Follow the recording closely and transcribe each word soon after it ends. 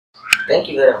Thank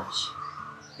you very much.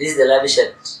 This is the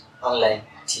LavishHat online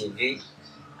TV.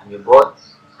 I'm your boy,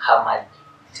 Hamad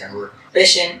Tangur.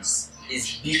 Patience is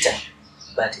bitter,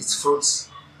 but its fruits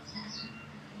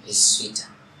is sweeter.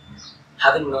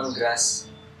 Having known grass,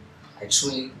 I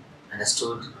truly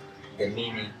understood the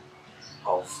meaning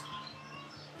of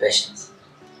patience.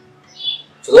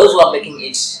 For those who are making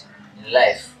it in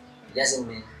life, it doesn't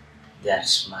mean they are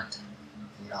smarter.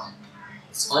 No.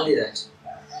 It's only that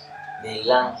they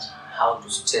learned how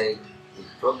to stay with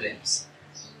problems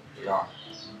alone.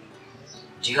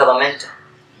 Do you have a mentor?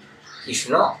 If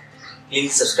no,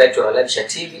 please subscribe to our LavishHat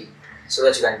TV so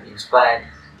that you can be inspired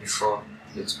before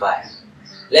you inspire.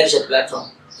 LavishHat platform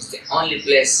is the only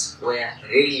place where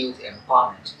real youth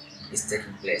empowerment is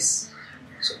taking place.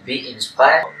 So be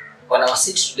inspired. On our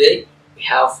seat today, we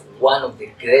have one of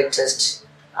the greatest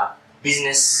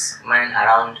businessmen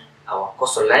around our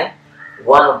coastal line,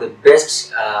 one of the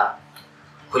best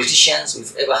politicians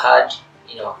we've ever had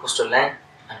in our coastal line,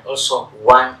 and also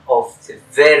one of the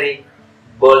very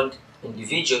bold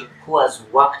individual who has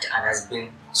worked and has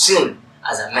been seen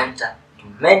as a mentor to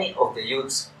many of the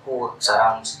youths who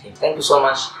surround him. Thank you so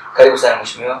much. Karibu sana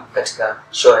mheshimiwa katika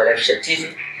show ya LavishHat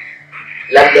TV.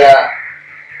 Labda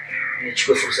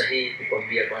nichukue fursa hii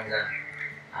kukuambia kwanza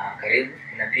karibu,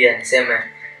 na pia niseme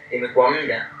imekuwa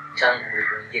muda tangu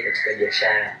ulipoingia katika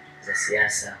biashara za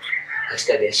siasa,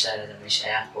 katika biashara za maisha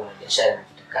yako na biashara ya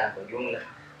kutakana kwa jumla,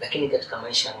 lakini katika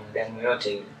maisha ya mwanadamu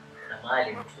yote yule kuna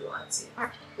mahali mtu yoanzia.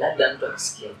 Labda mtu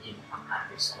akisikia jina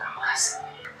Abdusalaam hasa.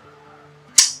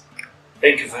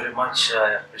 Thank you very much.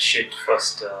 I appreciate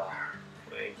first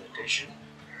your invitation.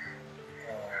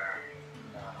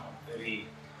 Very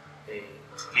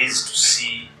pleased to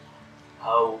see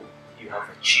how you have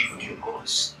achieved your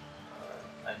goals.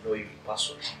 I know you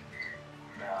personally.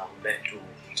 I would like to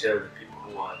tell the people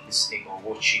who are listening or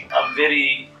watching, I'm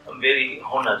very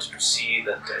honored to see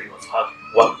that you have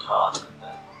worked hard. And,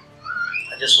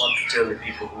 I just want to tell the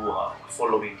people who are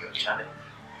following your channel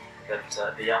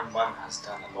that the young man has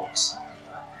done a lot.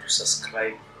 To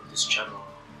subscribe to this channel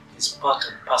is part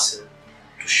and parcel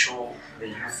to show the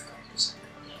youth can do something.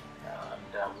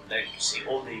 And I would like to see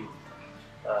all the youth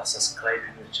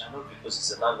subscribing to the channel, because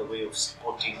it's another way of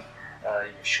supporting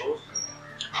your shows.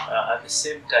 At the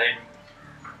same time,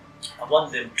 I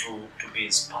want them to be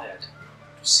inspired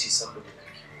to see somebody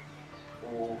like you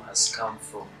who has come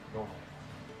from nowhere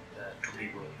to be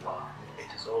where you are.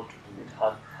 It is all to do with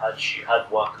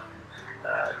hard work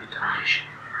and determination.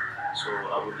 So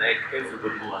I would like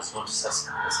everybody who has not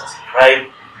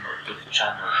subscribed to the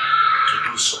channel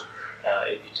to do so.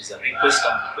 It is a request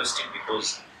I'm requesting,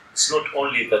 because it's not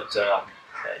only that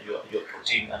you're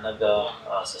putting another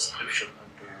subscription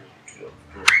to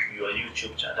your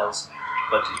YouTube channels,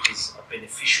 but it is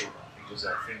beneficial, because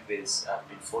I think I've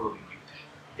been following you.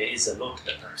 There is a lot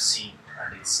that I'm seeing,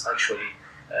 and it's actually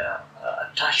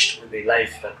attached with the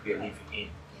life that we are living in.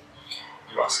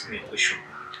 You asked me a question,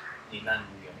 ni nani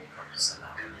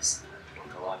Abdusalaam?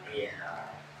 Kutoka wapi?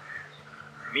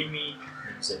 Mimi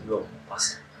ni mzaliwa wa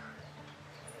Mombasa.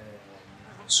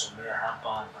 Nimesomea hapa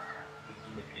na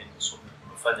wengine pia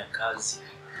nimefanya kazi.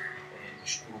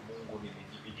 Nishukuru Mungu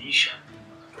nimejibidisha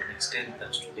to an extent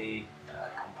that today I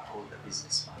can be called a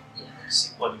businessman.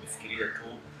 Sikuwa nimefikiria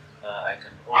tu I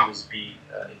can always be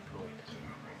employed.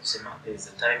 So there is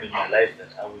a time in my life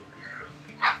that I will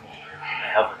be employed. I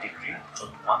have a degree,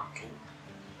 not one, two,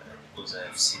 because I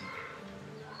have seen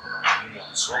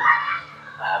so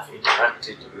I have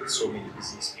interacted with so many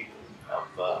business people.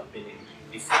 I've been in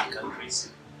different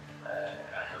countries. I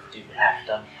have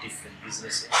done different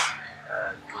businesses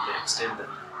to the extent that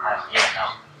I'm here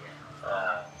now.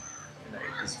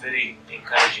 It is very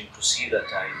encouraging to see that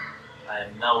I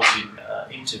am now being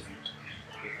interviewed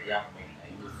with a young man,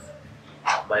 a youth,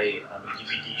 by an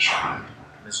individual.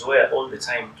 Mezoea all the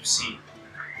time to see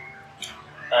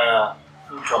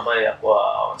mtu ambaye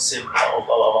wa same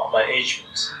of my age.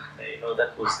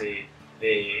 That was the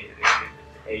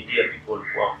idea people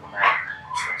were nayo.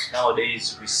 But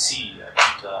nowadays we see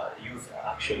that youth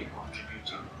are actually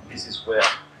contributing. This is where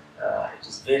it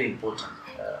is very important.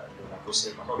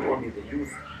 Not only the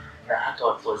youth, na hata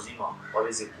watu wazima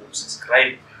waweze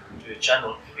subscribe to your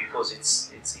channel, because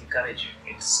it's encouraging.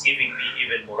 It's giving me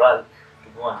even morale to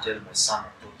go and tell my son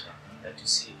and daughter that, you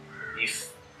see,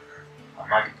 if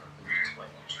Hamad can do it, why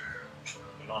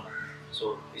not?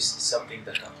 So this is something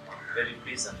that I'm very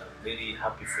pleased and I'm very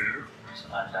happy for you,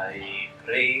 and I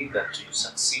pray that you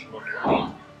succeed not only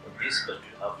on this, but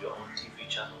you have your own TV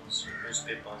channels, your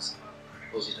newspapers,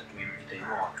 because it will be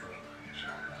more to it.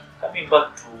 Coming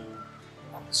back to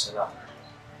Abdusalaam,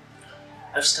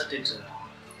 I've started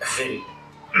very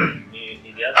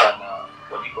nilianza na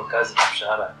kuandikwa kazi na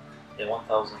mshahara ya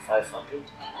 1,500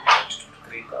 to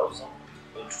 3,000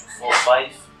 to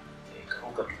 4,500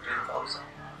 ikaruka to 10,000.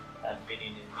 I've been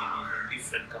in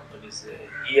different companies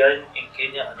here in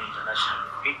Kenya and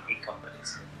internationally, big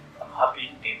companies. I'm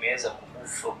happy nimeweza kumove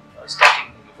from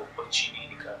starting nilipokuwa chini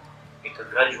nika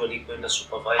gradually kwenda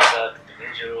supervisor to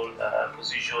managerial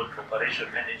position,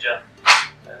 operation manager.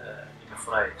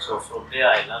 Nimefurahi. So from there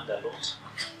I learned a lot.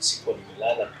 Sikuwa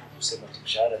nimelala tu kusema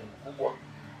mshahara ni mkubwa.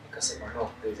 Nikasema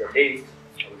no, there's a day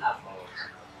I will have my own.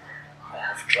 I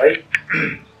have tried.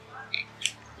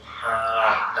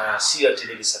 Na si ati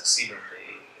nili succeed on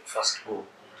the first go.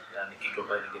 Na ni kitu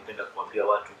ambacho ningependa kuambia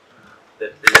watu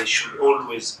that they should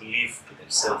always believe to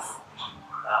themselves.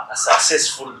 A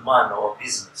successful man or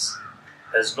business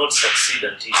does not succeed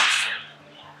until he fails.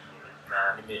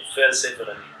 I failed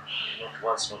several, not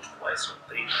once, not twice, not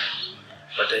three times,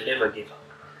 but I never gave up.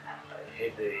 I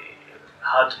had the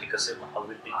heart, nikasema, I will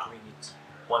be doing it.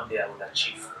 One day I will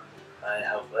achieve.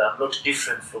 I'm not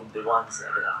different from the ones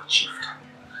that I have achieved.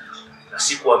 Na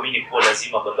sikuamini kuwa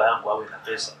lazima baba yangu awe na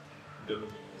pesa ndio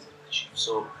mimi niweze achieve.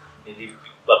 So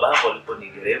baba yangu alikuwa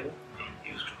ni dereva,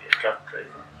 he used to be a truck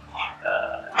driver.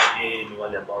 Yeye ni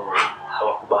wale ambao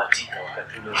hawakubahatika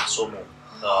wakati ule masomo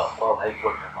kwao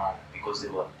haikuwa normal because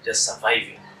they were just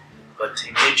surviving, but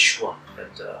he made sure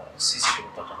that sisi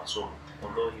tumepata masomo,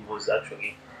 although he was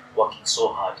actually working so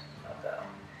hard. And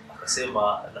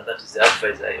akasema, and that is the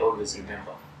advice I always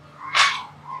remember.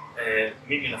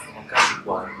 Mimi nafanya kazi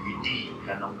kwa bidii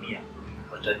na naumia,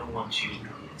 but I don't want you to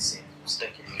do the same.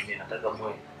 Sitaki mimi nataka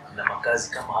mwe na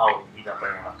makazi kama hao wengine ambao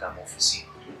wanakaa ofisini.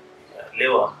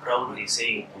 Leo I'm proudly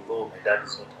saying, although my dad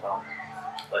is not around,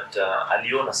 but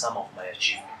aliona some of my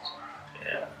achievements.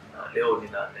 Leo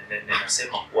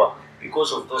ninasema kuwa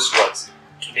because of those words,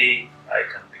 today I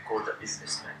can be called a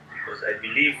businessman because I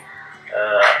believe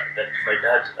that my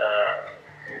dad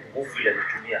goodwill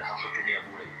alitumia hakutumia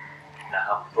bure na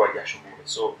hakutoa jasho bure.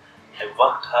 So I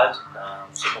worked hard na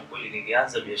msema kweli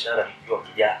nilianza biashara nikiwa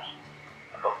kijana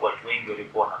ambapo watu wengi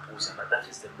walikuwa wanapuuza, na that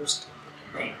is the most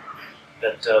important thing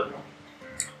that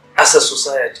as a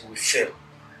society we fail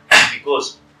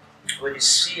because when you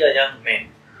see a young man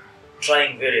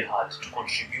trying very hard to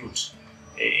contribute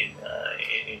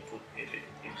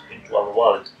into our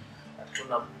world,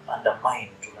 tuna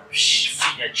undermine,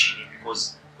 tunafinya chini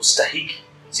because ustahiki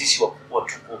sisi wakubwa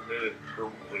tuko wewe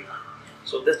mdogo wewe.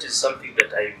 So that is something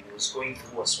that I was going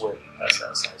through as well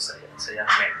as a young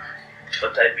man.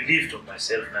 But I believed on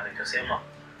myself and nikasema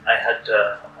I had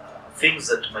things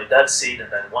that my dad said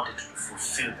and I wanted to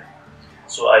fulfill them.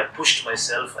 So I pushed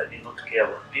myself. I did not care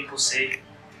what people say,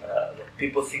 what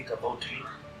people think about me.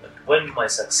 But when my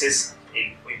success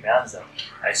in imeanza,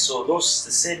 I saw those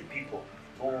the same people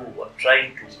who were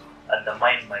trying to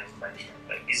undermine my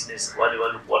business. Wale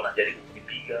walikuwa wanajaribu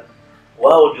kunipiga.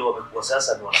 Wao ndio wamekuwa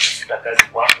sasa ndio wanatafuta kazi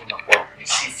kwangu na kwa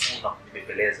kunisifu na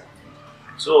kunibembeleza.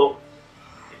 So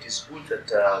it is good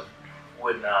that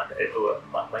when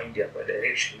mind your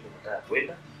direction unataka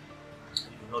kwenda,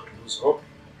 you do not lose hope.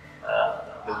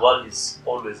 The world is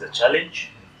always a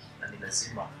challenge and ni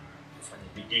lazima ufanye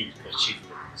bidii to achieve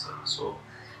it. So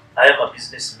I am a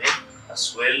businessman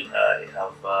as well. I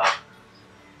have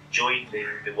joined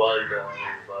the world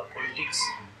of politics,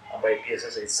 and by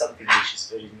PSS it's something which is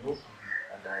very new,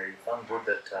 and I thank God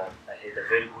that I had a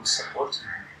very good support.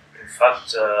 In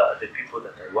fact, the people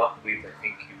that I work with, I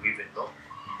think you even know,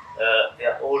 they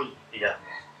are all young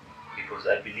because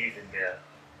I believe in their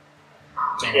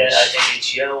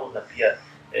energy na pia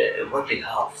what they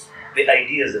have, the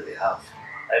ideas that they have.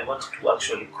 I want to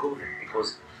actually grow them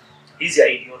because hizi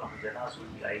idea wanakuja nazo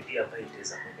ni idea ambayo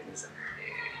itaweza kuendeleza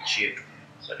nchi yetu,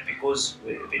 but because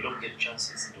they don't get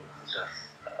chances ndio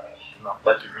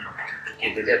tunabaki nyuma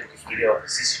tukiendelea tukifikiria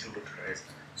sisi tu ndio tunaweza.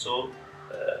 So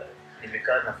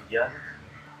nimekaa na vijana,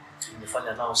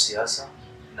 nimefanya nao siasa,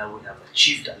 na we have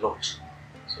achieved a lot.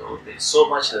 So there's so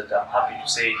much that I'm happy to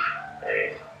say.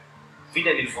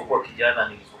 Vile nilipokuwa kijana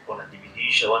nilipokuwa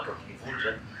najibidisha watu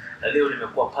wakinivunja, na leo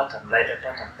nimekuwa pata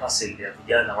parcel ya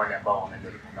vijana wale ambao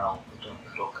wanajaribu nao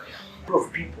kutoka ya. A lot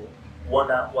of people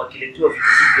wakiletewa vitu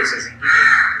vipya saa zingine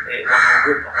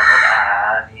wanaogopa,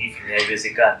 wanaona ni hivi ni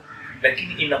haiwezekani,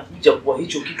 lakini inakuja kwa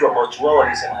hicho kitu ambacho wao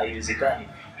walisema haiwezekani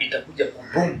itakuja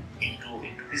kuboom into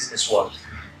business world,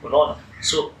 unaona.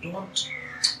 So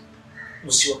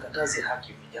msiwakataze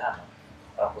haki vijana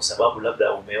kwa sababu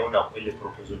labda umeona ile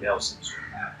proposal yao si nzuri.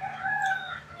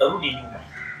 Rudi nyuma,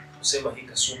 usema hii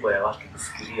kasumba ya watu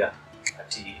kufikiria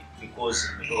ati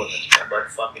because nimetoka katika bad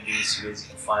family siwezi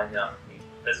kufanya,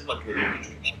 lazima tuelewe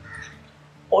kitu.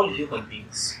 All human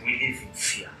beings we live in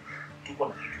fear. Tuko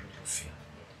na kitu cha fear.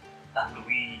 and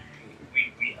we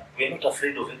are not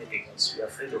afraid of anything else. We are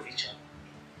afraid of each other.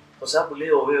 Kwa sababu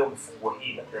leo wewe umefungua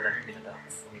hii na mimi nataka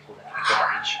kufunika na kitu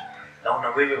kama hichi. Naona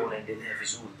wewe unaendelea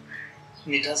vizuri.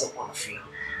 Nitaanza kuwa na fear.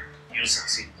 You'll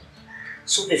succeed.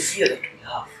 So the fear that we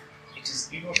have, it is,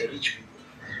 you know, the rich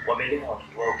people. Wamelea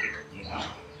watoto wao kitajiri.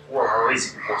 Huwa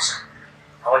hawawezi kukosa.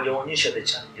 Hawajaonyesha the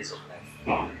challenges of life.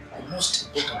 The most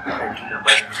important parent yule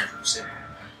ambaye mimi nasema,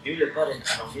 yule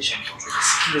parent anaonyesha mtoto the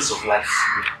skills of life.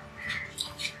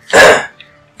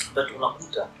 But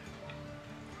unakuta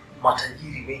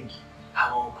matajiri wengi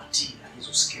hawawapatii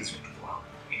hizo skills watoto wao,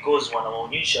 because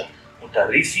wanawaonyesha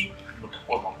mtarifi,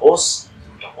 mtakuwa maboss,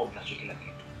 mtakuwa mnacho kila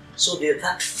kitu. So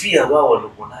that fear wao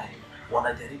walikuwa nayo,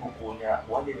 wanajaribu kuonya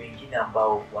wale wengine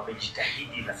ambao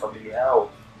wamejitahidi na familia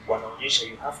yao, wanaonyesha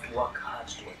you have to work hard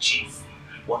to achieve.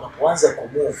 Wanapoanza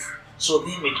kumove, so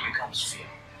then it becomes fear,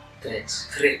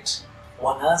 threat.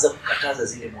 Wanaanza kukataza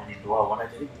zile mwenendo wao,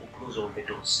 wanajaribu ku close all the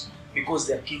doors, because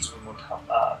their kids will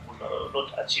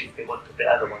not achieve what the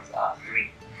other ones are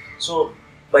doing. So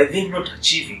by them not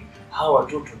achieving, how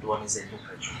watoto ndo wanaweza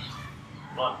inuka juu.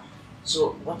 No.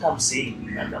 So what I'm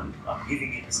saying, and I'm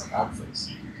giving it as an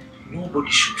advice,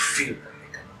 nobody should feel that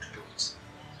they cannot do it.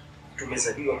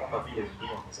 Tumezaliwa kama vile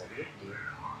wengine wamezaliwa,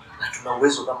 na tuna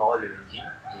uwezo kama wale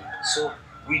wengine. So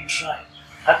we try.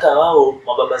 Hata wao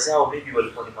mababa zao maybe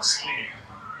walikuwa ni maskini,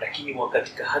 lakini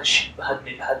wakatika hard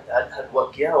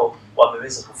work yao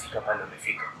wameweza kufika pale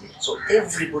wamefika. So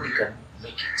everybody can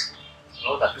make it.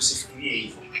 Naona tusifikirie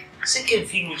hivyo. Second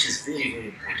thing which is very very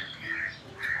important,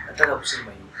 nataka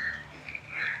kusema hivi,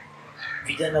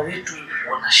 vijana wetu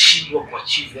wanashindwa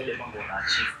kuachieve yale mambo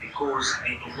wanaachieve because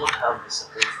they do not have the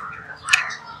support from the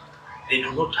government. They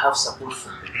do not have support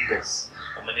from the leaders.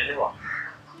 Umeelewa?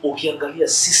 Ukiangalia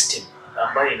system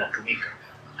ambayo inatumika,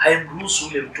 haimruhusu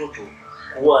ule mtoto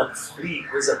kuwa free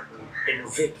kuweza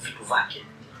ku-innovate vitu vyake,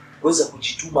 kuweza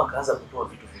kujituma kaanza kutoa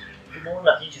vitu vingine.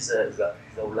 Tumeona nchi za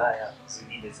Ulaya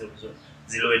zingine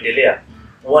ziloendelea,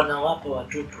 wanawapa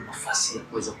watoto nafasi ya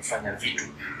kuweza kufanya vitu.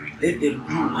 Let them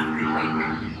do what they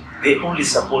like. They only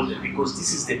support them because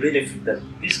this is the benefit that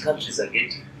these countries are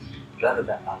getting rather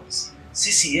than ours.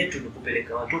 Sisi yetu ni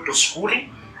kupeleka watoto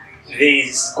skuli,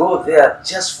 they go there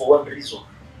just for one reason.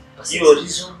 Your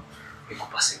reason is to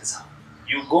pass exam.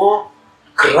 You go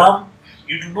cram,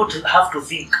 you do not have to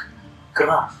think.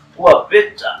 Cram, who are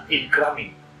better in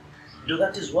cramming. So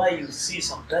that is why you see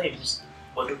sometimes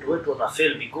watoto wetu wana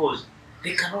fail because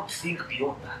they cannot think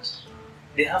beyond that.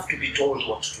 They have to be told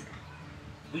what to do.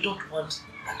 We don't want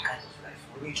that kind of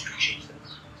life. We need to change that.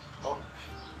 No?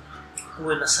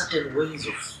 There are certain ways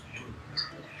of doing it.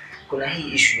 Kuna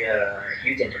hii issue ya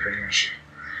youth entrepreneurship.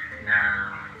 Na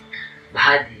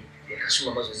baadhi ya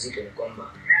kasumba ambazo ziko ni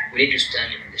kwamba we need to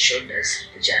stand on the shoulders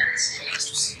of the giants for us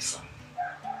to see the sun.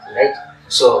 Right?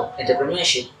 So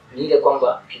entrepreneurship ni ile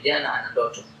kwamba kijana ana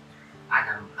ndoto,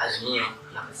 ana azimio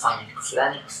la kufanya kitu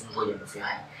fulani, kufungua jambo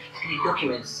fulani. Lakini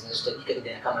documents zinazohitajika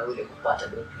kijana kama yule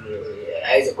kupata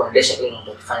aweze kuendesha kile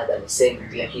anachofanya bila sehemu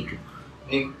kila kitu.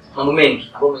 Ni mambo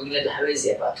mengi ambayo mwingine hata hawezi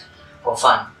yapata. Kwa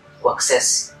mfano, ku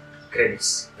access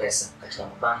credits, pesa katika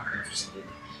mabanki na fursa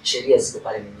nyingine. Sheria ziko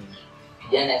pale ni nyingi.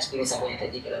 Kijana experience ambayo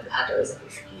inahitajika labda hataweza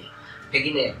kufikia.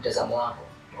 Pengine mtazamo wako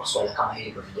kwa swala kama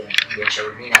hili kwa vijana,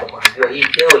 ungeshauri nini hapo? Unajua hii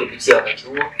leo ulipitia wakati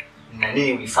huo na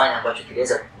nini ulifanya ambacho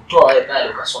kiliweza kutoa wewe pale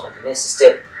ukasonga the next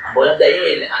step ambapo labda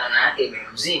yeye anaona yake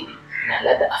imemzidi na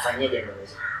labda afanyeje ndio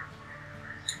aweze.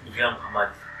 Ndugu Muhammad,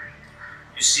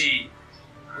 you see,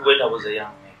 when I was a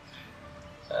young man,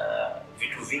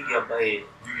 vitu vingi ambaye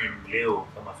nyinyi leo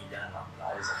kama vijana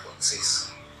mnaweza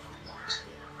kuaccess.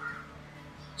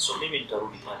 So mimi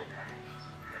nitarudi pale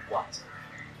kwanza.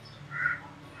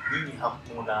 Nyinyi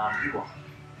hamnaambiwa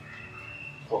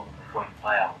kwa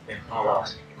empower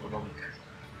economically.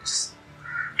 It's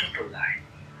total lie.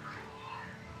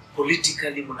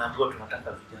 Politically mnaambiwa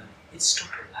tunataka vijana. It's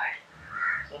total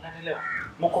lie. Unaelewa?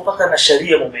 Mko paka na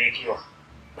sheria mumewekewa.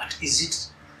 But is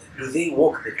it, do they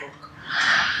walk the talk?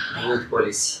 Youth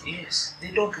policy. Yes,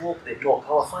 they don't walk the talk.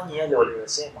 Hawafanyi yale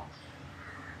waliyosema.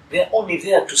 They are only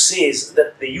there to say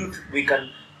that the youth we can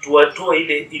tuwatoa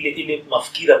ile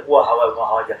mafikira kuwa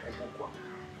hawajakumbukwa.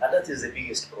 And that is the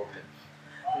biggest problem.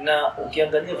 Na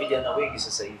ukiangalia vijana wengi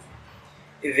sasa hivi,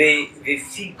 they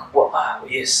think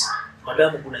yes,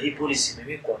 madamu kuna hii policy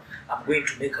imewekwa, I'm going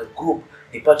to make a group,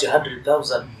 nipate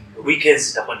 100,000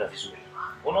 weekends itakwenda vizuri.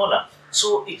 Unaona?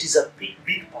 So it is a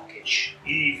big package.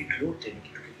 Hii vitu yote ni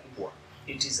kitu kikubwa.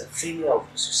 It is a failure of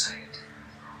society.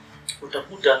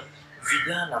 Utakuta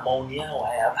vijana maoni yao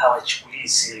hawachukulii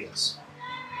serious.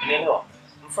 Unaelewa?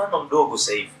 Mfano mdogo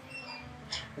sasa hivi.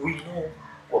 We know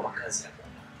kwa makazi ya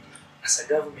kuna. as a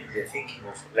government they're thinking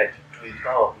of like to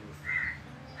empower youth.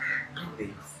 Bring the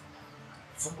youth.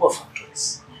 Fungua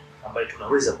factories ambayo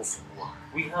tunaweza kufungua.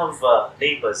 We have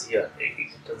neighbors here,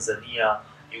 Tanzania,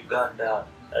 Uganda,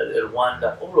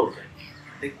 Rwanda, all of them.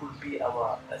 They could be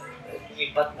our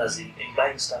partners in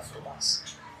buying stuff from us.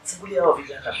 Fungulia our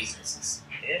vijana businesses.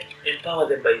 Yeah? Empower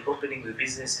them by opening the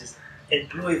businesses,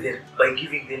 employ them by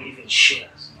giving them even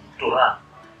shares to run.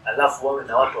 Alafu wawe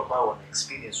na watu ambao wana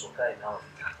experience wakae na hao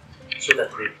vijana so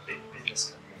that the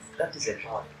business can move. That is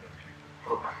empowering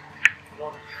program.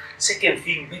 Second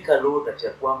thing, make a law that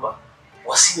ya kwamba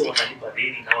wasiwe wanalipa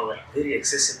deni na wawe very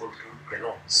accessible to the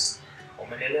loans.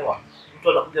 Umeelewa?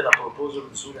 Mtu anakuja na proposal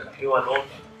nzuri, anapewa loan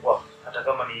kwa hata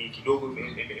kama ni kidogo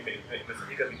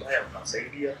imefanyika vibaya,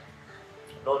 unamsaidia.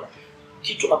 Unaona?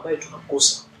 Kitu ambaye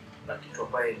tunakosa na kitu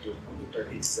ambaye ndio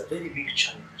is a very big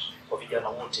challenge kwa vijana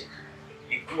wote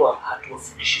ni kuwa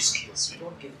hatuwafundishi skills. We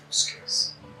don't give them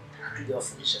skills.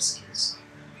 Hatujawafundisha skills.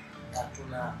 Na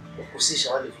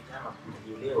tunawakosesha wale vijana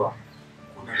kuelewa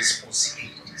kuna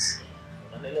responsibilities.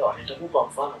 Unaelewa? Nitakupa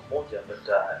mfano mmoja but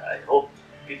I hope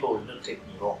people will not take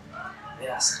me wrong.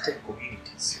 There are certain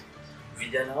communities.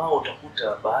 Vijana wao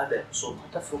utakuta baada ya kusoma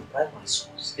hata from primary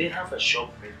schools. They have a shop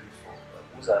maybe for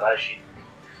kuuza rashi.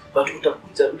 But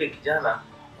utakuta yule kijana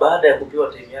baada ya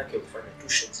kupewa time yake ya kufanya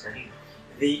tuitions na nini,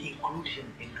 they include him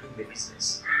in doing the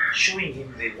business, showing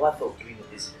him the worth of doing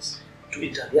a business, to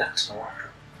interact na watu,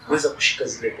 kuweza kushika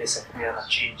zile pesa, kupeana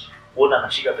change, kuona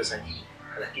anashika pesa nyingi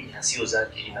lakini hasio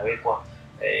zake inawekwa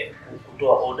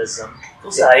kutoa orders za mtu.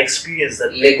 Those are experience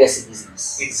that legacy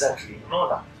business. Exactly.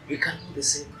 Unaona, we can do the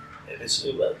same.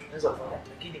 Tunaweza kufanya,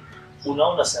 lakini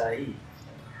unaona saa hii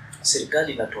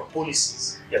serikali inatoa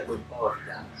policies ya kuempower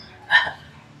vijana.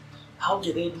 How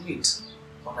do they do it?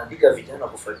 Wanaandika vijana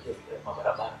kufagia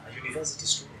mabarabara na university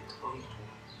student going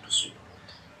to sweep.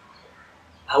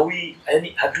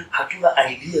 Hatuna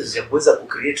ideas ya kuweza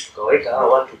kucreate tukaweka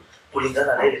hawa watu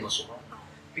kulingana na ile masomo.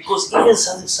 Because even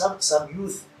some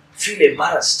youth feel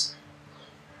embarrassed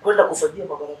kwenda kufagia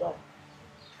mabarabara.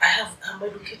 I'm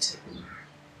educated.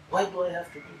 Why do I have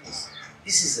to do this?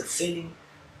 This is a failing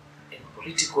in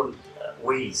political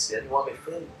ways. Yani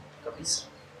wamefail kabisa.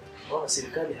 Wana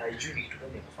serikali haijui kitu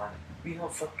gani ya kufanya. We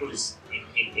have factories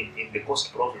in the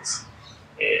coast province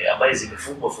ambaye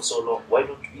zimefungwa for so long. Why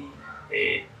don't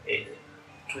we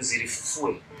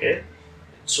tuzirifufue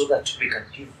so that we can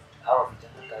give our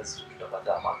vijana kazi?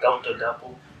 Tutapata accountant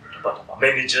hapo, tutapata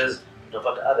managers,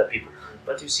 tutapata other people.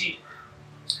 But you see,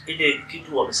 ile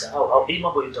kitu wamesahau how hii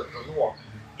mambo entrepreneur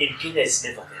in Kenya is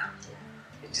never there.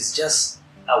 It is just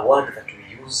a word that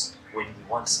we use when we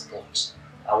want support.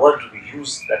 A word we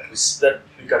use that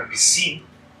we can be seen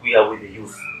we are with the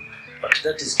youth. But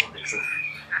that is not the truth.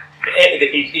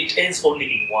 It ends only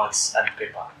in words and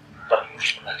paper, but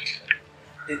not practically.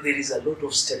 There is a lot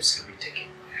of steps to be taken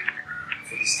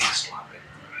for these things to happen.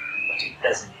 But it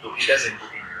doesn't do anything.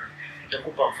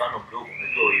 Nitakupa mfano mdogo,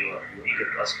 unajua you need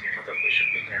to ask me another question,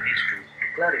 but I need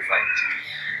to clarify it.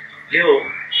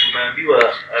 Leo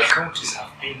tumeambiwa counties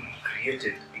have been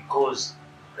created because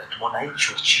that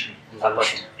mwananchi wa chini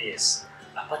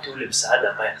apate ule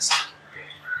msaada ambaye anastahili.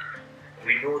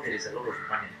 We know there is a lot of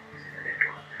money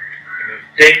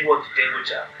imetengwa kitengo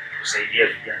cha kusaidia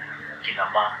vijana, kina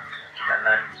mama, kina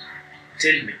nani.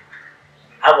 Tell me,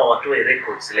 ama watoe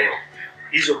records leo,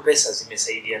 hizo pesa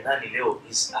zimesaidia nani leo?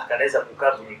 Akanaweza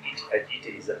kukaa kwenye kiti ajiite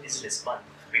is a businessman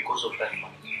because of that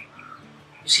money.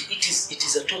 You see, it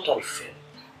is a total fail.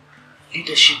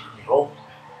 Leadership is wrong.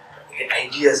 The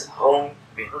ideas are wrong.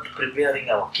 We are not preparing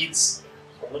our kids.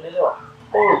 Umeelewa?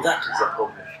 All that is a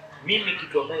problem. Mimi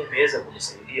kitu ambaye imeweza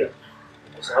kunisaidia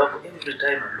kwa sababu every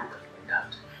time I look at my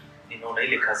dad, ninaona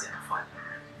ile kazi anafanya,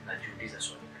 najiuliza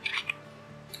swali.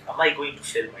 Am I going to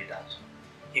fail my dad?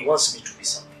 He wants me to be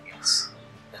something else.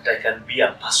 That I can be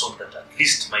a person that at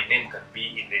least my name can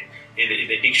be in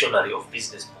the dictionary of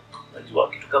business book.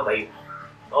 Najua kitu kama hiyo.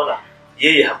 Unaona?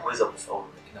 Yeye hakuweza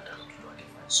kufaulu lakini nataka mtoto wake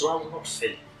afanye. So I will not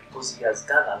fail because he has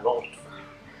done a lot for me.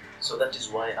 So that is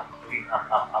why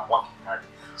I'm working hard.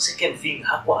 Second thing,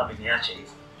 hakuwa ameniacha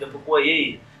hivyo. Japokuwa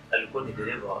yeye alikuwa ni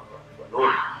dereva wa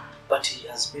lori, but he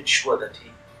has made sure that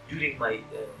during my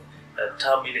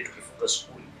term ile tukifunga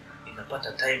school,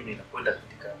 ninapata time ninakwenda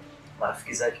katika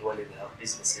marafiki zake wale they have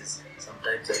businesses.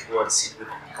 Sometimes I go and sit with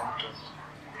an accountant.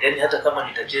 Yani hata kama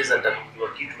nitacheza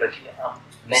nitakujua kitu lakini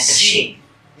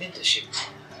mentorship.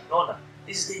 Unaona?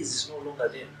 These days is no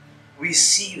longer there. We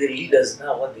see the leaders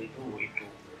now what they do into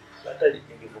hata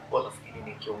nilivyokuwa nafikiri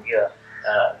nikiongea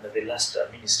na the last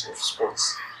Ministry of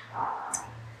Sports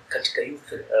katika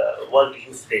World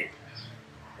Youth Day.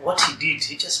 What he did,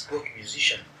 he just brought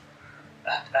musicians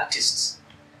artists.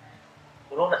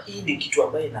 Unaona, hii ndio kitu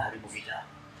ambayo inaharibu vijana.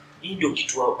 Hii ndio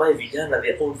kitu ambayo vijana they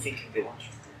are all thinking they want to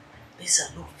do. These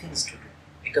are no things to do.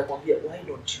 Nikamwambia, why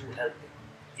don't you help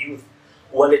the youth?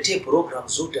 Waletee program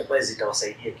zote ambazo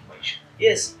zitawasaidia kimaisha.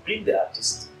 Yes, bring the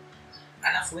artist.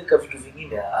 Alafu weka vitu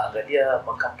vingine, angalia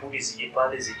makampuni zije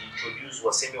pale zijiintroduce,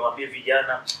 waseme waambie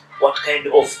vijana what kind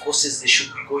of courses they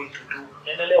should be going to do.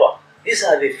 Unaelewa? These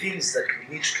are the things that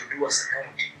we need to do as a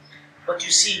county. But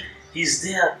you see, he's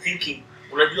there thinking,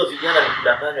 unajua vijana ni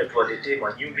kudanganywa tuwaletee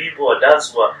manyimbo wa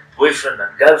dance wa boyfriend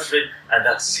and girlfriend and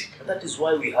that's it. And that is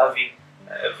why we having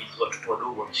watoto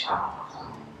wadogo wanashikana.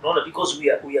 Unaona, because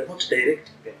we are not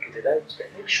directing them to the right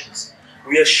directions.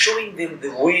 We are showing them the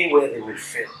way where they will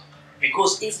fail.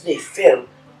 Because if they fail,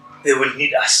 they will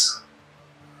need us.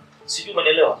 Sijui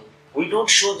umeelewa? We don't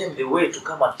show them the way to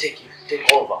come and take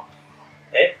over.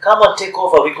 Come and take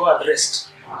over, we go and rest.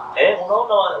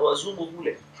 Unaona wazungu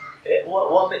kule.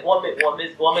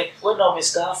 Wame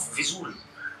wamestaafu vizuri.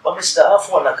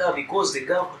 Wamestaafu wanakaa because the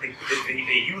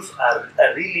youth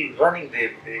are really running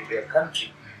their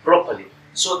country properly.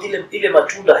 So ile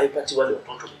matunda haipati wale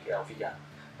watoto pekee yao vijana,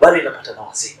 bali inapata na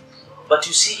wazee. But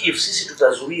you see, if sisi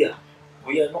tutazuia,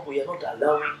 we are not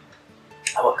allowing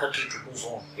our country to move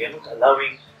on. We are not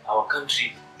allowing our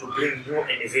country to bring new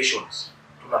innovations.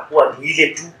 Tunakuwa ni ile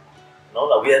tu.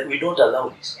 Unaona, we don't allow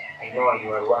this. I know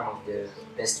you are one of the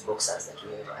best boxers that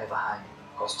we have ever had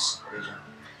in Coast region.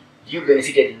 You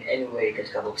benefited in any way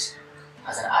katika boxing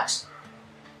as an artist?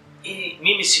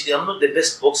 I'm not the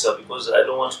best boxer because I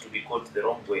don't want to be caught the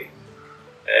wrong way.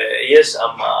 Yes,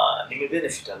 nime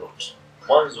benefit a lot.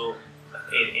 Mwanzo,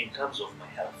 in terms of my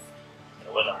health.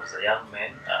 When I was a young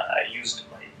man, I used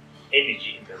my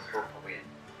energy in the proper way.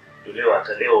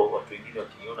 Hata leo watu wengine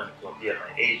wakiniona nikiwaambia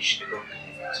my age, they don't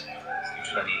believe it.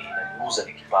 Kitu inaniuza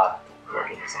ni kipara tu. Watu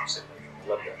wanaweza kusema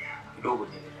hivyo, labda kidogo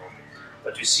ni neno.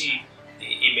 But you see,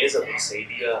 imeweza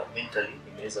kunisaidia mentally,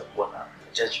 imeweza kuwa na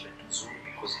judgment nzuri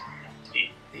because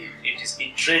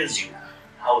it trains you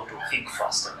how to think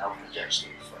fast and how to judge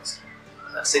things fast.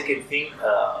 The second thing,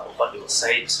 upande wa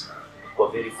sight,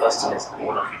 kwa very fast and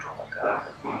kuona vitu haraka,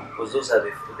 because those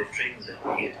are the training that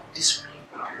we get. Discipline.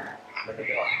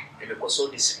 Imekuwa so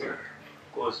disciplined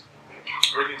because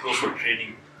when you go for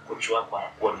training, coach wako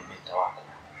anakuwa ni mentor wako.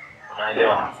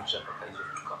 Unaelewa anafundisha mpaka hizo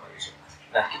vitu kama hizo.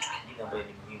 Na kitu kingine ambayo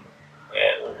ni muhimu,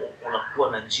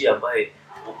 unakuwa na njia ambayo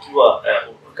ukiwa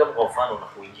kama kwa mfano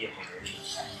unapoingia kwenye ring,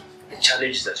 the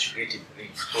challenge that you get in the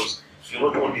ring, because you're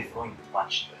not only throwing the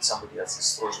punch, but somebody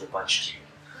else throws the punch to you.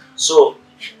 So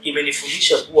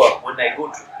imenifundisha kuwa when I go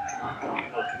to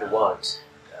the world,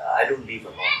 I don't live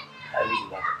alone. I live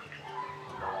with other people.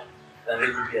 And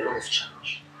there will be a lot of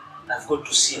challenge. I've got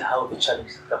to see how the challenge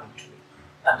is coming to me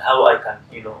and how I can,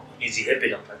 is it happen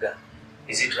namna gani?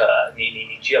 Is it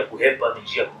ni njia kuhepa, ni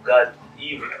njia kugadi,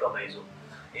 hii vitu kama hizo.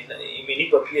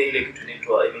 Imenipa pia ile kitu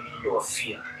inaitwa imeniondoa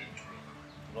fear into me.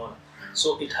 Unaona?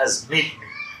 So it has made me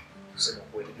kusema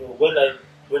kweli.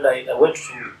 When I went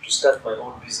to start my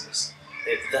own business,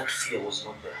 that fear was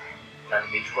not there. Na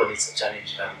nimejua it's a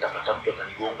challenge na nitapata mtu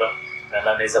atanigonga na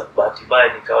naweza kubahati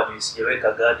mbaya nikawa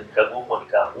nisijeweka guard nikagongwa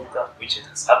nikaanguka, which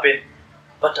has happened.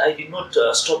 But I did not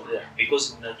stop there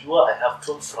because najua I have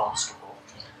 12 rounds to go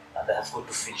and I have got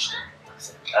to finish them.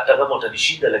 Hata kama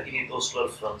utanishinda lakini those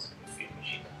 12 rounds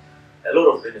nimefinish. A lot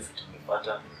of benefit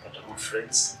nimepata good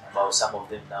friends, about some of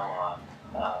them now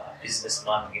are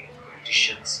businessmen and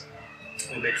politicians.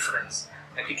 We made friends.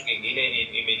 Na kitu kingine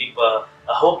imenipa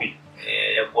a hobby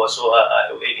ya kwa so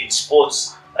in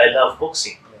sports I love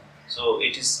boxing. So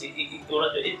it is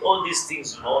all these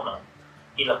things unaona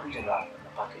inakuja na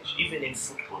package. Even in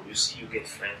football you see you get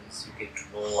friends, you get to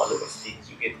know a lot of things,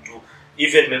 you get to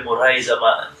even memorize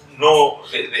know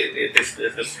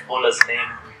the footballer's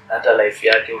name, hata life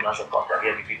yake unaanza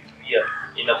kuangalia ni vipi pia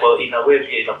inawe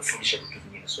pia inakufundisha vitu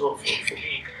vingine. So for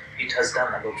me it has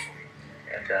done a lot for me.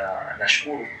 And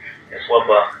nashukuru ya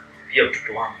kwamba pia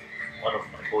mtoto wangu, one of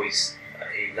my boys,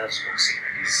 he loves boxing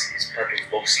and he's part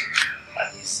of boxing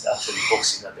and he's actually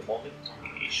boxing at the moment.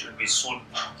 He should be soon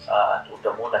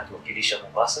utamwona akiwakilisha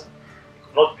Mombasa,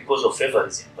 not because of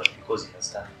favorism but because he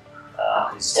has done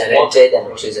he's talented and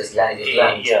also has learned it.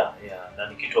 Yeah, na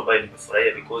ni kitu ambayo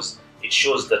nimefurahia because it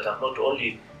shows that I'm not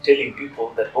only telling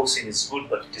people that boxing is good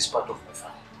but it is part of my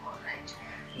family. Right.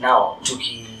 Now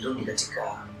tukirudi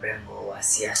katika mrengo wa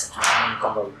siasa, tunaamini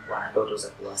kwamba ulikuwa na ndoto za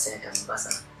kuwa senator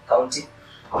Mombasa County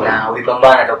na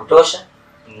ulipambana vya kutosha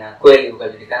na kweli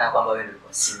ukajulikana kwamba wewe ndio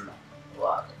simba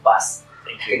wa Mombasa.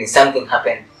 And something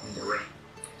happened in the way.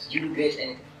 Did you regret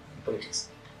anything in politics?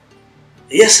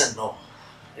 Yes and no.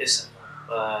 Yes and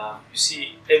no. You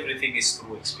see, everything is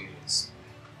through experience.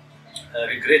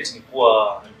 Regret ni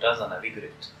kuwa, nitaanza na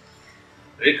regret.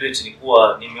 Regret ni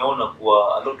kuwa nimeona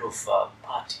kuwa a lot of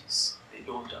parties, they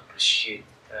don't appreciate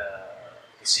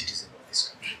the citizen of this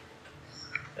country.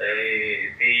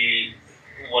 They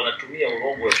wanatumia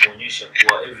urongo ya kuonyesha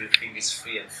kuwa everything is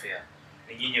free and fair.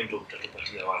 Ni nyinyi ndio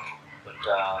mtatupatia watu. But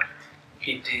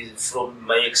it is from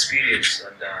my experience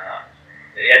and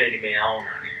yale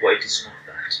nimeyaona ni kuwa it is not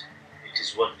that. It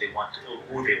is what they want,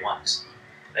 who they want.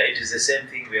 It is the same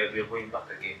thing we are going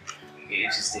back again.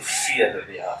 It is the fear that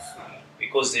they have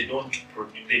because they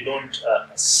don't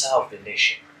serve the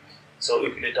nation. So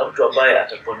if let mtu ambaye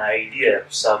atakuwa na idea ya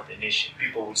to serve the nation,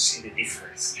 people will see the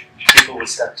difference. People will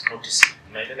start noticing.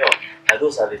 And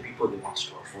those are the people they want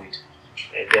to avoid.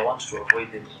 They want to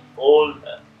avoid them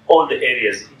all the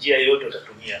areas. Njia yote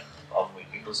watatumia avoid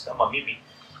because kama mimi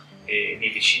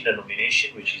nilishinda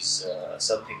nomination, which is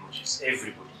something which is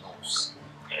everybody knows.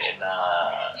 Na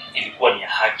ilikuwa ni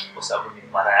haki kwa sababu ni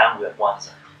mara yangu ya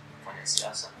kwanza kufanya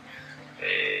siasa.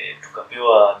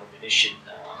 Tukapewa nomination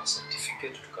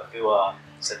certificate, tukapewa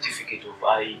certificate of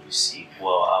IEBC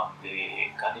kwa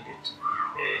the candidate.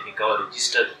 Nikawa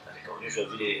registered na nikaonyeshwa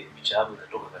vile picha yangu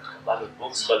itatoka katika ballot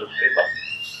box, ballot paper.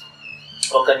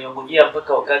 Wakaniongojea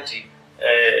mpaka wakati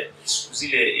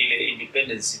zile ile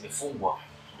independence imefungwa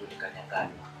ndio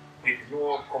nikanyang'anywa with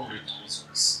no concrete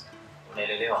reasons.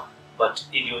 Unaelewa? But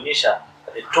ilionyesha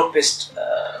the topest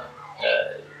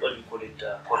what we call it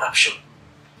corruption,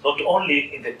 not only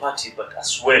in the party but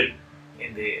as well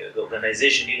in the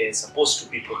organization ile is supposed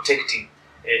to be protecting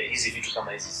hizi vitu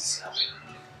kama hizi happen.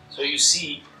 So you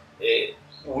see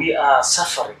we are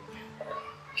suffering.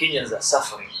 Kenyans are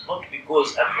suffering not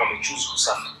because everyone choose to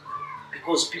suffer,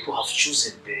 because people have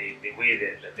chosen the way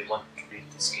that they want to live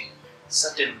this Kenya.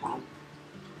 Certain group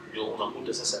ndio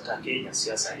unakuta sasa hata Kenya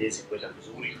siasa haiwezi kwenda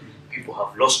vizuri. People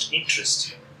have lost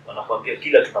interest. Wanakuambia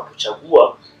kila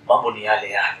tunapochagua mambo ni yale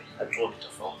yale, hatuoni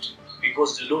tofauti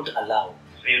because they don't allow,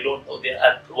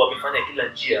 wamefanya kila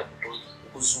njia ya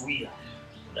kuzuia.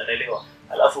 Unaelewa?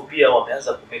 Alafu pia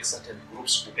wameanza ku make certain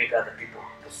groups to make other people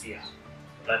to fear.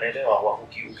 Unaelewa?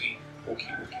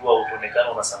 Ukiwa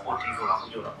utaonekana una support hivi,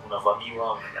 unakuja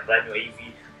unavamiwa, unanyang'anywa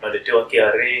hivi, unaletewa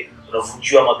KRA,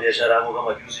 unavunjiwa mabiashara yako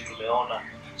kama juzi tumeona.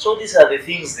 So these are the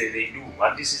things they do,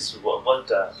 and this is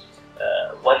what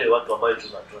wale watu ambao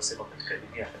tunasema katika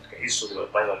dunia, katika history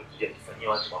ambao walikuja kufanyia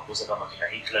watu makosa kama kina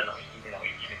Hitler na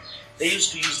wengine. They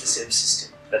used to use the same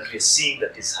system that we are seeing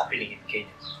that is happening in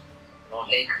Kenya. No,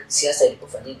 like siasa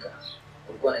ilipofanyika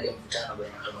kulikuwa na ile mkutano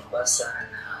baina ya Mombasa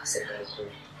na serikali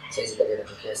kuu. Sasa baada ya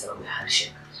kutokea sababu ya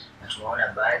handshake, na tunaona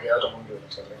baadhi ya watu ambao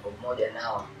katika lengo moja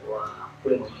nao wa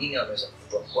kule mwingine wameweza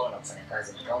kutoa mkono na kufanya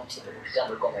kazi na county kwa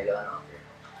kitambo ilikuwa maelewano hapo.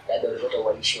 Labda walipata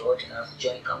uwalishi wote na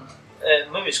kujoin county.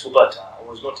 Mimi sikupata. I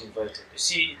was not invited. You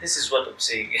see, this is what I'm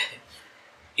saying.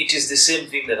 It is the same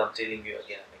thing that I'm telling you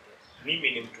again and again.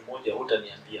 Mimi ni mtu mmoja,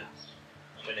 hutaniambia.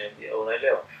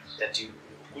 Unaelewa? That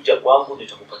kuja kwangu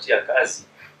nitakupatia kazi,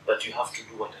 but you have to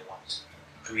do what I want.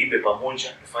 Tuibe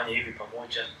pamoja, tufanye hivi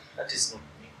pamoja. That is not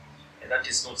me. And that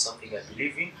is not something I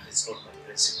believe in. It's not my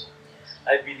principle.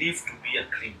 I believe to be a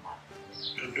clean man.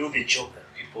 To do the job that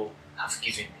people have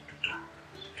given me to do.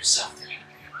 To serve them.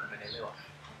 Unaelewa?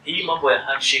 Hii mambo ya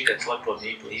handshake at watu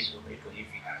wameitwa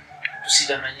hivi.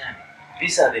 Tusidanganyane.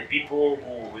 These are the people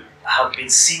who have been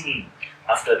singing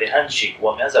after the handshake.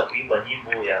 Wameanza kuimba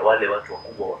nyimbo ya wale watu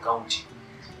wakubwa wa county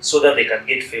so that they can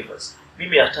get favors.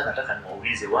 Mimi hata nataka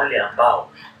niwaulize wale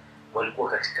ambao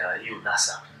walikuwa katika hiyo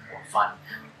NASA kwa mfano.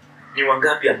 Ni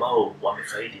wangapi ambao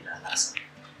wamefaidi na NASA?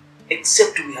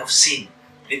 Except we have seen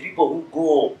the people who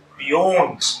go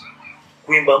beyond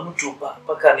kuimba mtu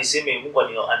mpaka niseme Mungu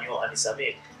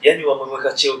anisamee. Yaani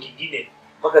wameweka cheo kingine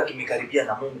mpaka kimekaribia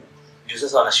na Mungu. Ndio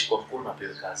sasa wanashikwa mkono na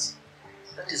pewe kazi.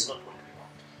 That is not what we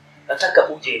want. Nataka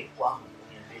uje kwangu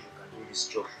uniambie you can do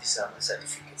this job. These are my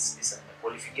certificates, these are my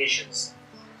qualifications.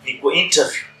 Ni kwa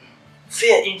interview.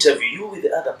 Fair interview, you with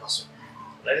the other person.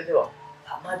 Unaelewa?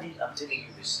 Hamadi, I'm telling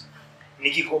you this.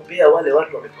 Nikikompea wale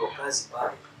watu wamepewa kazi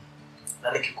pale.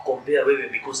 Na nikikukompea wewe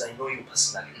because I know you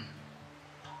personally.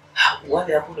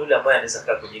 Wale hapo ndio yule ambaye anaweza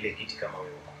kaa kwenye ile kiti kama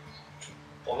wewe.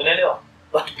 Umeelewa?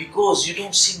 But because you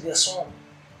don't sing their song.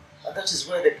 And that is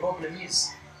where the problem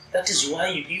is. That is why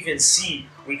you even see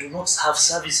we do not have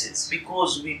services,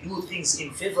 because we do things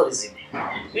in favorism.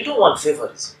 We don't want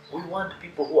favorism. We want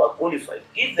people who are qualified.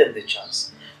 Give them the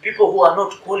chance. People who are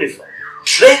not qualified,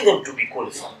 train them to be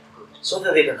qualified so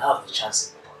that they can have the chance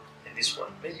in the world. In this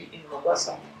world, maybe in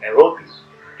Mombasa, Nairobi,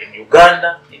 in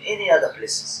Uganda, in any other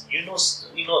places. You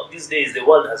know, these days the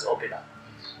world has opened up.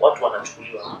 Watu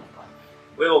wanachukuliwa hapa.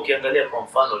 Wewe ukiangalia kwa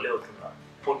mfano leo tuna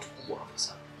port kubwa hapa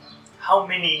sana. How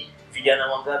many vijana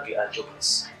wangapi are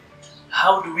jobless?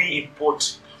 How do we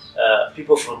import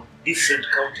people from different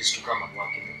counties to come and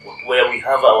work in the port, where we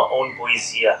have our own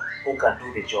boys here who can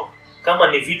do the job?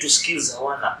 Kama ni vitu skills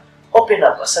hawana, open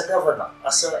up as a governor,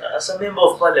 as a member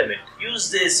of parliament.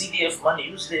 Use the CDF money,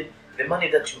 use the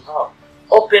money that you have.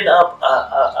 Open up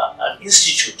an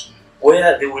institute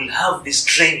where they will have this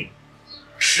training.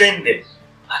 Train them,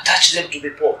 attach them to the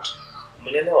port.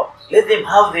 Let them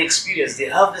have the experience. They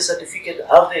have the certificate,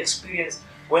 have the experience.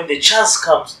 When the chance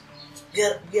comes,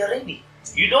 we are ready.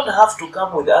 You don't have to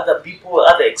come with other people,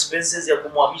 other expenses ya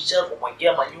kumhamisha,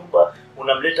 kumwekea manyumba,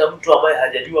 unamleta mtu ambaye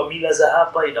hajajua mila za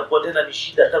hapa, inakuwa tena ni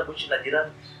shida hata kuishi na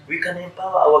jirani. We can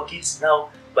empower our kids now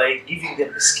by giving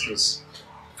them the skills.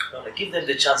 Give them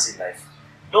the chance in life.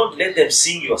 Don't let them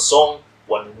sing your song,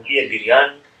 wanunulie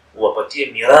biriani, uwapatie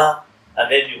miraa, and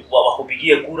then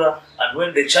wakupigie kura, and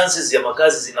when the chances ya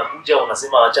makazi zinakuja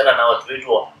unasema wachana na watu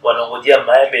wetu wanangojea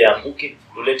maembe yaanguke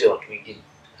tulete watu wengine.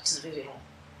 That is very wrong.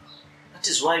 That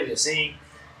is why we are saying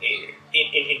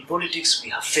in politics we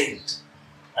have failed,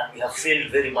 and we have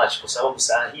failed very much, kwa sababu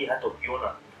saa hii hata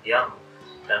ukiona yangu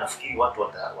na nafikiri watu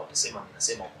watasema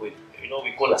ninasema ukweli. You know,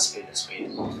 we call a spade a spade.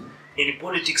 In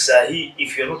politics saa hii,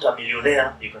 if you are not a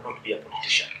millionaire, you cannot be a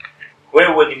politician.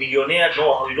 Wewe ni millionaire,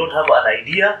 no, you don't have an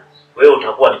idea, wewe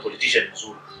utakuwa ni politician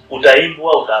mzuri.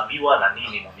 Utaimbwa, utaambiwa na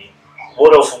nini.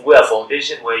 Bora ufungue a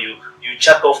foundation where you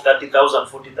chuck off 30,000,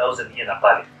 40,000 here na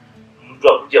pale.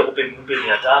 Mtu akuja kupe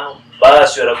 500,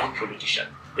 basi you are a good politician.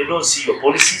 They don't see your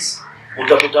policies.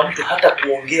 Utakuta mtu hata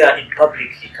kuongea in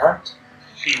public he can't.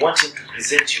 They want him to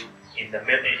present you in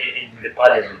the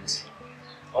parliament.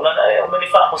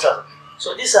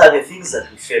 So these are the things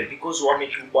that we fail, because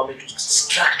we want to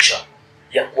structure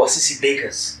ya kuwa sisi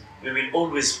beggars. We will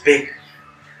always beg.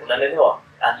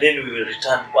 And then we will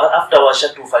return. After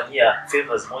washatufanyia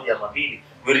favors moja mabili,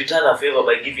 we return a favor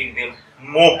by giving them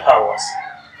more powers.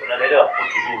 What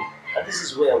to do. And this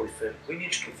is where we fail. We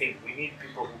need to think. We need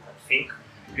people who can think,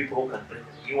 people who can bring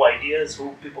new ideas,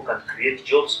 people can create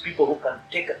jobs, people who can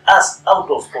take us out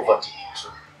of poverty.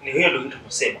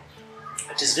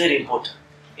 It is very important.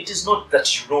 It is not that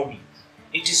you know me.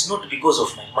 It is not because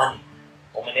of my money.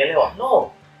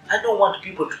 No, I don't want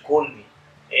people to call me.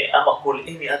 Ama call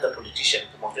any other politician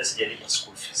kumwambia sijalipa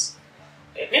school fees.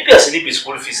 Maybe asilipi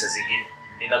school fees zingine.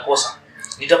 Ninakosa.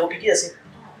 Nitakupigia simu.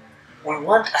 We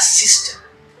want a system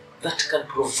that can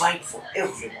provide for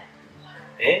everyone.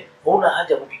 Huna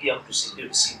haja kupigia mtu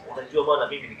simu. Unajua bwana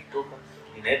mimi nikitoka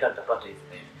ninaenda nitapata hivi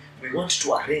na hivi. We want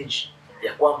to arrange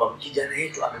ya kwamba kijana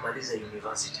yetu amemaliza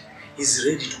university. He's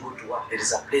ready to go to work. There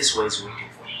is a place where he's waiting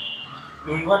for him.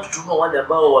 We want to know wale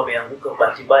ambao wameanguka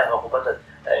bahati mbaya hawakupata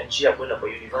njia kwenda kwa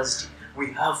university.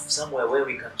 We have somewhere where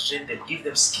we can train them, give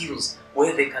them skills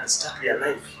where they can start their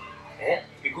life.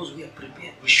 Because we are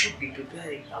prepared. We should be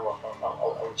preparing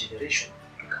our generation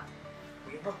to come.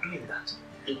 We are not doing that.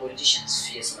 Do politicians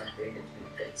fear smart-brained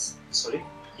guys? Sorry?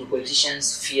 Do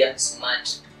politicians fear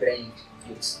smart-brained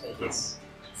youths? Yes.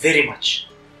 Very much.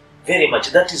 Very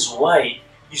much. That is why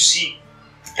you see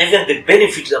even the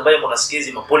benefits ambayo mnasikia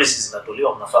hizi policies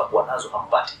zinatolewa mnafaa kuwa nazo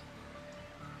hampati.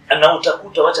 Na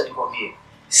utakuta, wacha nikwambie,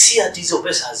 si ati hizo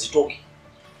pesa hazitoki.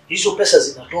 Hizo pesa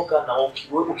zinatoka na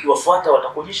ukiwafuata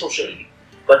watakuonyesha ushahidi.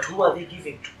 But who are they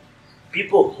giving to?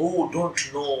 People who don't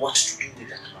know what to do with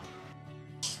that money.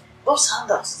 Those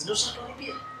handouts,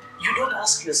 you don't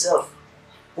ask yourself,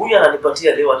 huyu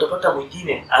ananipatia leo atapata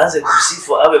mwingine aanze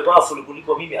kumsifu awe powerful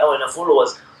kuliko mimi, awe na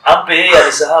followers, ampe yeye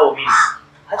alisahau mimi.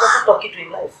 Hatakupa kitu in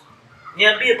life.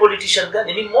 Niambie politician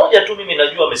gani? Ni mmoja tu mimi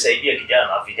najua amesaidia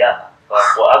vijana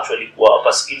kwa actually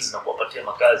kuwapa skills na kuwapatia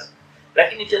makazi.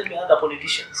 Lakini tell me other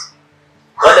politicians.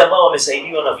 Wale ambao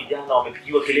wamesaidiwa na vijana,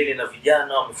 wamepigiwa kelele na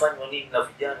vijana, wamefanywa nini na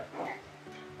vijana.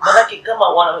 Manake kama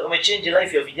wamechange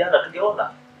life ya vijana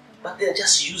tungeona, but they are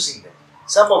just using them.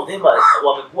 Some of them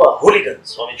wamekuwa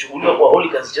hooligans, wamechukuliwa kwa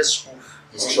hooligans just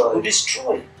to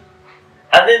destroy.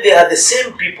 And then they are the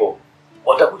same people.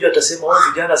 Watakuja watasema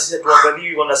vijana sisi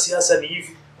tuangaliwi, wanasiasa ni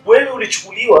hivi. Wewe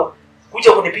ulichukuliwa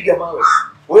kuja kunipiga mawe.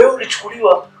 Wewe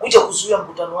ulichukuliwa kuja kuzuia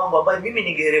mkutano wangu ambaye mimi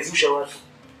ningerevusha watu.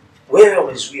 Wewe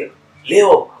umezuia.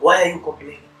 Leo why are you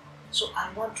complaining? So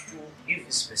I want to give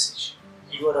this message.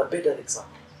 You are a better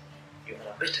example. You are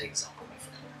a better example, my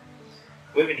friend.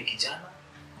 Wewe ni kijana,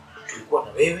 tulikuwa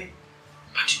na wewe,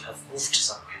 but you have moved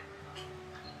somewhere.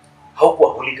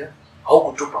 Haukuwa hooligan,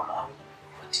 haukutupa mawe,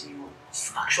 but you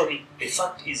actually, the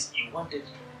fact is you wanted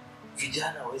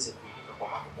vijana waweze kuinuka kwa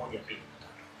mambo moja mbili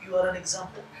tatu. You are an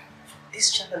example.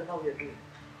 This channel now we are doing.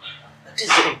 That is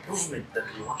the improvement that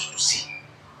we want to see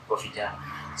kwa vijana.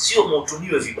 Sio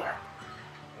mutuniwe vibaya.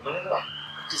 Umeelewa?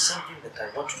 that is something that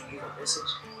I want to give a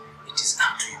message. It is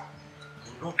up to you.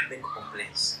 Do not make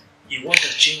complaints. You want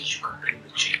a change, you can bring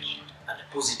the change, and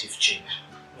a positive change.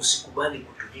 Usikubali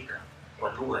kutumika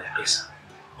kwa lugha ya pesa.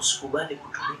 Usikubali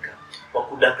kutumika kwa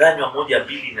kudanganywa moja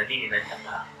mbili na nini na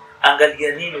nyama.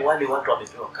 Angalia nini wale watu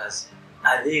wamepewa kazi.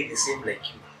 Are they the same like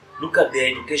you? Look at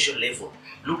their education level.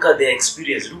 Look at their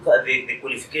experience. Look at the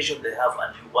qualification they have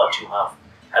and what you have.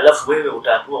 Alafu wewe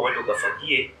utaambiwa wewe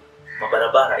ukafagie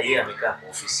mabarabara, yeye amekaa kwa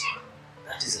ofisi.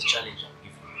 That is a challenge I'm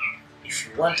giving you. If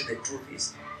you want the truth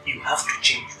is, you have to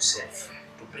change yourself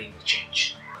to bring the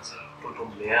change. Mtoto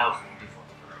mleavu ndivyo.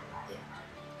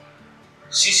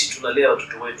 Sisi tunalea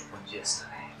watoto wetu kwa njia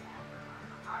starehe.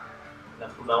 Na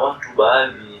kuna watu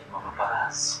baadhi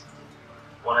mapaparazi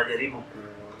wanajaribu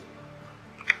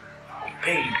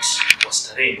paint kwa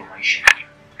starehe ndo maisha.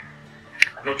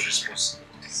 And not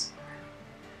responsibilities.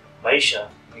 Maisha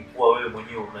ni kuwa wewe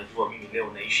mwenyewe unajua mimi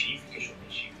leo naishi hivi, kesho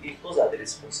naishi hivi. Those are the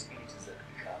responsibilities that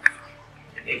we have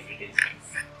in everyday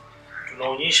life.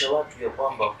 Tunaonyesha watu ya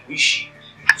kwamba kuishi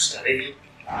kustarehe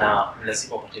na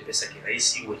lazima upate pesa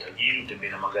kirahisi, uwe tajiri, utembee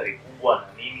na magari kubwa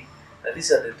na nini. That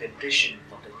these are the temptation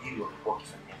matajiri wamekuwa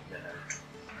wakifanyia vijana wetu.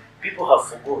 People have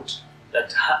forgot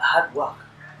that hard work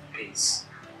pays.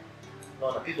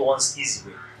 No, people want easy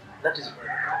way. That is why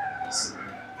the problem is.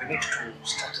 We need to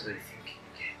start rethinking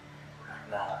again.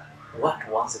 Na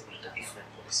watu waanze kuleta different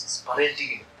policies.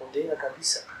 Parenting imepotea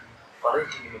kabisa.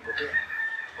 Parenting imepotea.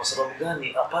 Kwa sababu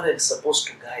gani? A parent is supposed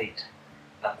to guide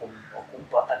na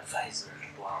kumpa advice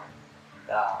watoto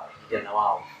wao, vijana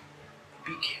wao.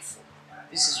 Be careful.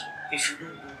 This is, if you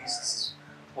don't do this is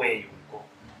where you will go.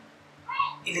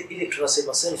 Ile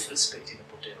tunasema self-respect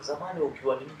imepotea. Zamani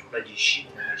ukiwa ni mtu unajiheshimu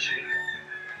na unaheshimika,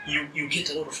 you get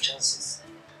a lot of chances.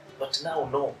 But now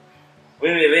no.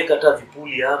 Wewe weka hata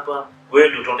vipuli hapa, wewe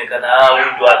ndio utaonekana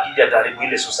wewe ndio akija karibu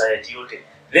ile society yote.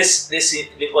 Let's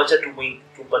wacha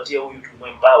tumpatie huyu,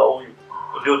 tumempower huyu,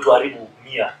 ndio tuharibu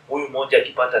 100. Huyu mmoja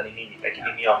akipata ni nini, lakini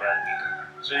 100 wameharibika.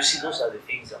 So you see, those are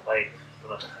the things ambaye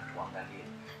tunataka tuangalie.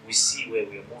 We see where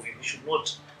we are moving. We should not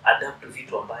adapt to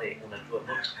vitu ambaye unajua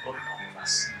not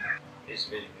us. It's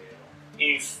very very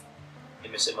wrong. If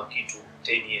nimesema kitu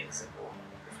 10 years ago,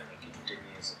 nimefanya kitu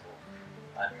 10 years ago,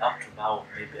 and up to now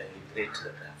maybe I regret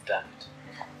that I have done it.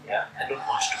 Yeah, I don't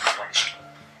want to be punished.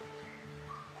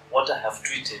 What I have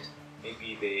tweeted,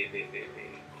 maybe the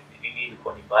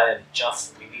ilikuwa ni mbaya, ni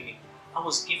chafu, nini. I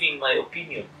was giving my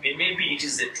opinion. Maybe it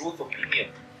is the truth opinion.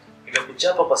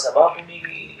 Nimekuchapa kwa sababu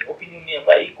ni opinion ni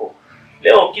ambayo iko.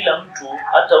 Leo kila mtu,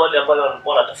 hata wale ambao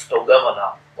walikuwa wanatafuta ugavana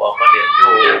wa pande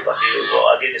ya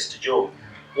Joe, against Joe,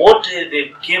 what they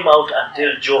came out and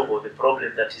tell Joe the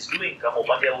problem that he's doing, kama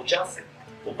upande ya uchafu,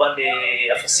 upande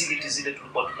ya facilities zile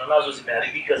tulikuwa tunazo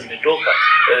zimeharibika, zimetoka,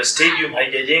 stadium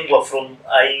haijajengwa from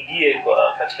aingie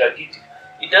katika kiti.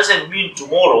 It doesn't mean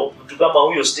tomorrow mtu kama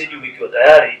huyo stadium ikiwa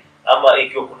tayari ama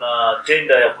ikiwa kuna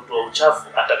tender ya kutoa uchafu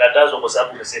atakatazwa kwa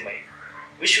sababu umesema hivi.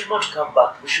 We should not come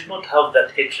back. We should not have that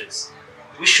hatred.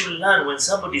 We should learn when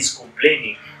somebody is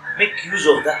complaining, make use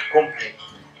of that complaint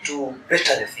to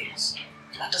better the things.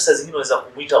 Hata saa zingine unaweza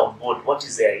kumuita on board, what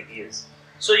is their ideas.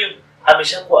 So you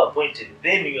ameshakuwa appointed,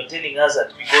 then you are telling us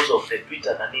that because of the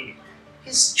Twitter na nini.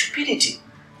 It's stupidity.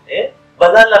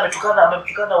 Badala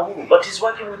amemtukana Uhuru, but he's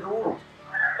working with Uhuru.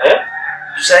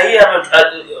 Sasa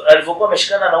alipokuwa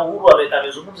ameshikana na Uhuru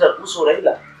amezungumza kuhusu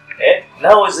Raila.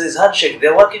 Now is his handshake, they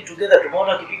are working together.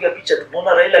 Tumeona akipiga picha,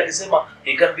 tumeona Raila akisema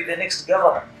he can be the next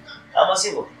governor. Ama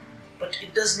sivyo? But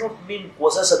it does not mean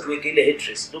kwa sasa tuweke ile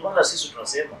hatred. Ndio maana sisi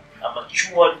tunasema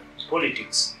mature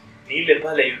politics ni ile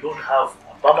pale you don't have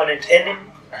a permanent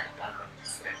enemy and a permanent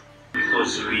friend.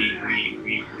 Because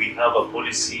we have a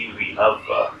policy, we have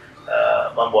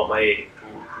mambo ambayo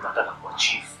tunataka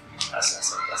kuachieve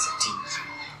as a team.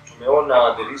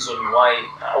 Tumeona the reason why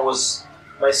I was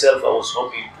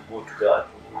hoping to go to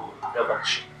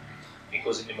governorship,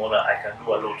 because in the morning I can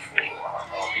do a lot for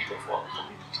our people, for our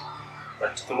community.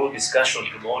 But through discussion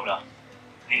tumeona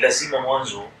ni lazima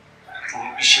mwanzo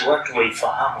turudishe watu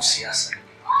waifahamu siasa,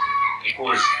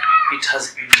 because it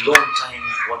has been long time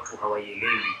watu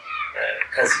hawaielewi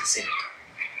kazi ya senator.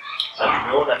 Na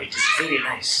tumeona it is very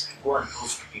nice to go and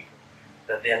prove to people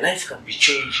that their life can be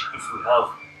changed if we have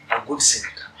a good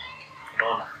senator.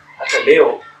 Unaona, hata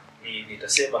leo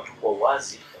nitasema tu kwa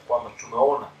wazi kwamba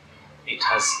tumeona it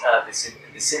has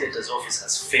the senator's office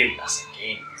has failed us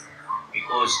again,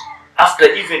 because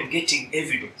after even getting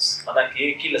evidence,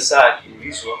 manake kila saa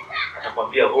kiulizwa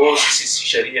atakwambia sisi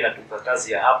sheria na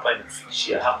tukatazi ya hapa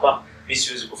inatufikishia hapa, mimi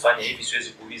siwezi kufanya hivi, siwezi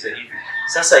kuuliza hivi.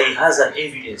 Sasa he has an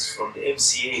evidence from the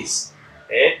MCAs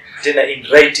tena in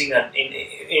writing and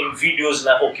in videos,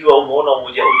 na ukiwa umeona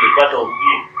hujapata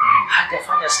urudie,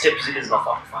 hajafanya steps zile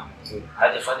zinafaa kufanya.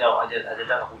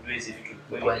 Hajataka kujua hizi vitu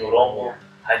kwa urongo,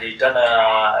 hajaitana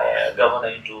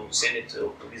governor into senate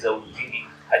kuuliza ujingi,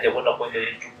 hajakwenda kwenda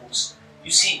into books.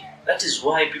 You see, that is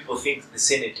why people think the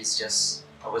senate is just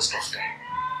a waste of time.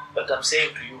 But I'm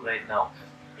saying to you right now,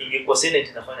 ingekuwa senate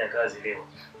inafanya kazi leo,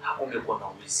 hakungekuwa na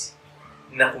wizi,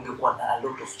 na kungekuwa na a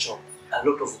lot of job, a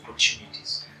lot of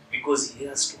opportunities, because he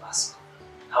has to ask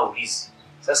how is.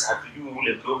 Sasa hatujui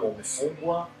ule mdomo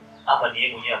umefungwa ama ni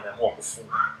yeye mwenyewe ameamua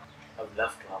kufunga. I would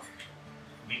love to have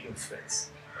million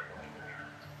friends,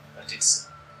 but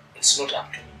it's not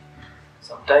up to me.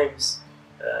 Sometimes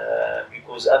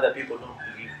because other people don't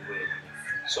believe the way I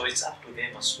believe, so it's up to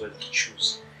them as well to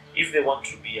choose if they want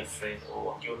to be a friend,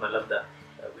 or wakiona labda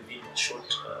within a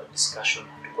short discussion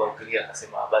to agree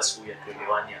akasema basi huyu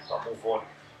atuelewani aka move on.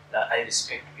 Na I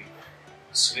respect people.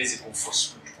 Siwezi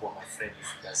kumforce mtu kuwa my friend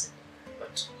if he doesn't,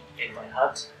 but in my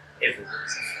heart everybody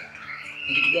is a friend.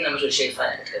 Ni kitu gani ambacho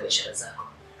ulishaifanya katika biashara zako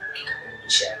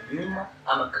kikakurudisha nyuma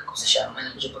ama kikakosesha amani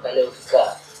ambacho mpaka leo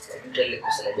ukikaa wajuta ile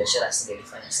kosa la biashara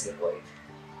asingelifanya singekuwa hivi?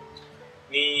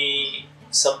 Ni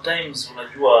sometimes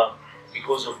unajua,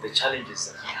 because of the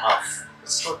challenges that we have,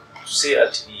 it's not to say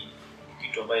that ni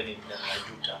kitu ambaye ni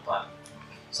najuta hapana.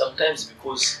 Sometimes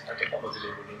because hata kama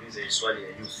vile unauliza swali ya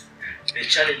youth, the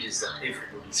challenges that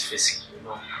everybody is facing, you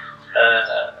know,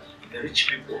 the rich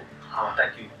people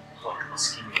hawataki watu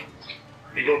maskini.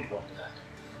 They don't want that.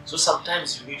 So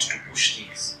sometimes you need to push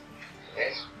things.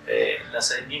 Na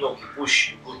saa nyingine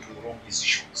ukipush, you go to wrong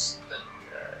decisions that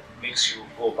makes you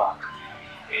go back.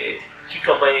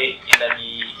 Kitu ambaye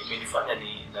imenifanya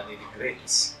ni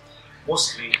regrets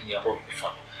mostly ni about the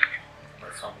family.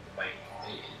 My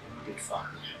immediate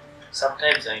family.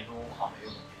 Sometimes I know I'm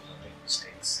human, I make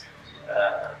mistakes.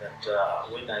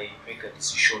 That when I make a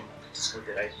decision, it is not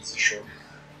the right decision.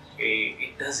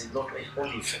 It does not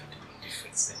only affect me, it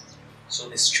affects them. So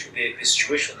the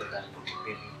situation that I'm putting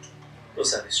them into,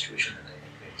 those are the situations that I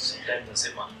regret. Sometimes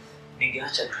nasema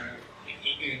ningeacha tu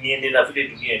niende na vile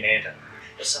dunia inaenda.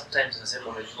 But sometimes nasema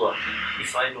unajua,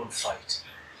 if I don't fight,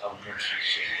 I will not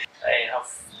reach it. I have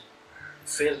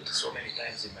failed so many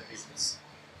times in my business.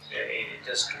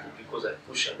 Just because I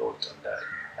push a lot and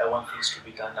I want things to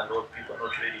be done a lot, people are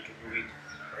not ready to do it,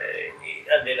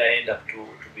 and then I end up to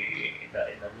be in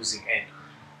a losing end.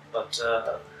 But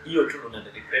you too don't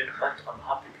regret, but I'm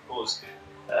happy because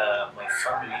my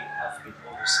family have been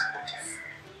always supportive.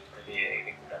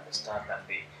 They could understand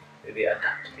and they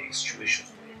adapt the situation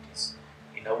where it is.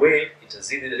 In a way, it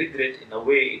is a regret. In a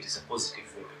way, it is a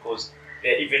positive way because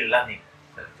they're even learning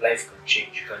that life can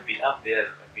change. You can be up there,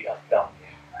 you can be up down here.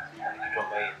 Kitu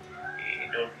ambaye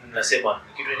nasema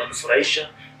kitu inanifurahisha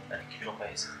na kitu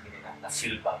ambaye na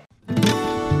feel bad.